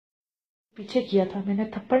पीछे किया था मैंने,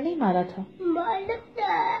 थप्पड़ नहीं मारा था।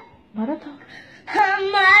 मारा था।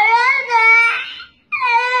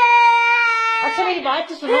 अच्छा मेरी बात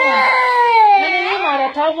तो सुनो, मैंने नहीं मारा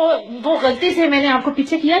था, वो गलती से मैंने आपको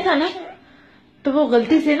पीछे किया था ना, तो वो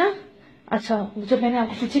गलती से ना, अच्छा जब मैंने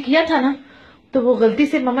आपको पीछे किया था ना, तो वो गलती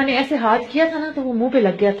से मम्मा ने ऐसे हाथ किया था ना, तो वो मुंह पे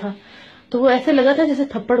लग गया था, तो वो ऐसे लगा था जैसे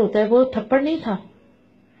थप्पड़ होता है, वो थप्पड़ नहीं था।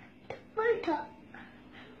 थप्पड़ था।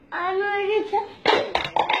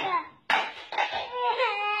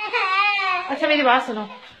 अच्छा मेरी बात सुनो,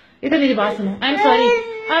 इधर मेरी बात सुनो, आई एम सॉरी,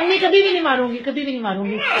 अब मैं कभी भी नहीं मारूंगी, कभी भी नहीं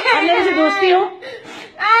मारूंगी। अब मेरे से दोस्ती हो,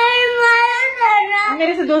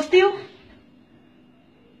 मेरे से दोस्ती हो।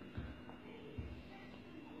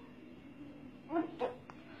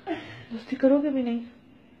 दोस्ती करोगे भी नहीं,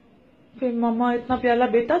 फिर मम्मा इतना प्याला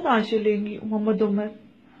बेटा कहाँ से लेंगी, मोहम्मद उमर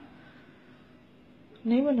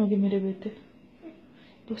नहीं बनोगे मेरे बेटे,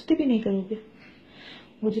 दोस्ती भी नहीं करोगे।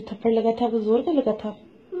 वो जो थप्पड़ लगा था वो जोर का लगा था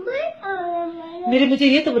मेरे, मुझे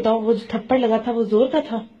ये तो बताओ, वो जो थप्पड़ लगा था वो जोर का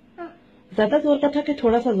था, ज्यादा जोर का था कि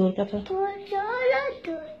थोड़ा सा जोर का था?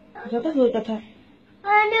 ज्यादा जोर का था।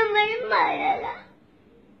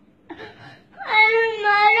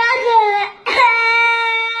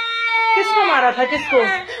 किसको मारा था, किसको?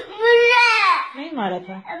 नहीं मारा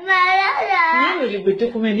था। नहीं मेरे बेटे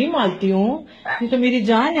को मैं नहीं मारती हूँ, ये तो मेरी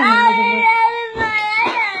जान है।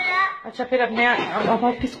 अच्छा फिर अब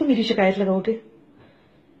आप किसको मेरी शिकायत लगाओगे,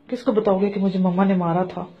 किसको बताओगे कि मुझे मम्मा ने मारा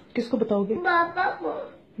था, किसको बताओगे? बाबा को।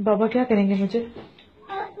 बाबा क्या करेंगे मुझे?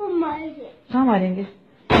 आपको मारेंगे। कहाँ मारेंगे?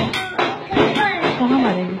 कहाँ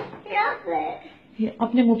मारेंगे? ये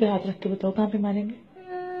अपने मुंह पे हाथ रख के बताओ, कहाँ पे मारेंगे?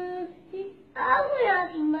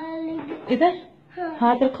 इधर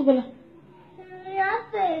हाथ रखो बोला,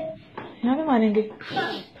 यहाँ पे मारेंगे।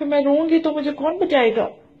 फिर मैं रोऊंगी तो मुझे कौन बचाएगा?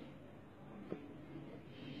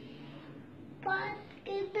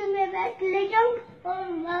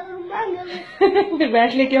 फिर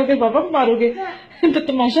बैठ लेके आओगे, बाबा को मारोगे? तो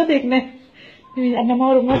तमाशा देखना है। मम्मा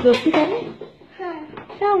और उम्मा दोस्ती करनी।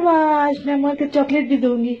 शाबाश, मैं अम्मा को चॉकलेट भी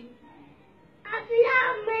दूंगी।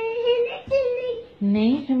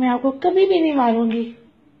 नहीं फिर मैं आपको कभी भी नहीं मारूंगी।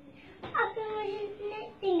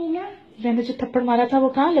 मैंने जो थप्पड़ मारा था वो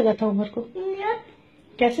कहाँ लगा था उमर को?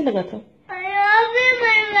 कैसे लगा था?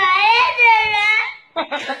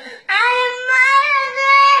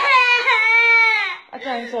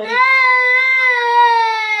 अच्छा आई सॉरी,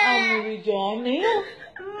 मेरी जान नहीं हो।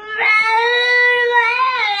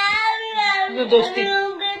 दोस्ती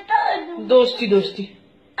दोस्ती दोस्ती।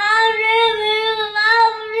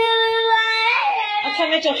 अच्छा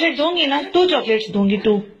मैं चॉकलेट दूंगी ना, 2 चॉकलेट्स दूंगी,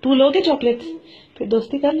 2 लोगे चॉकलेट्स, फिर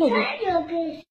दोस्ती कर लोगे।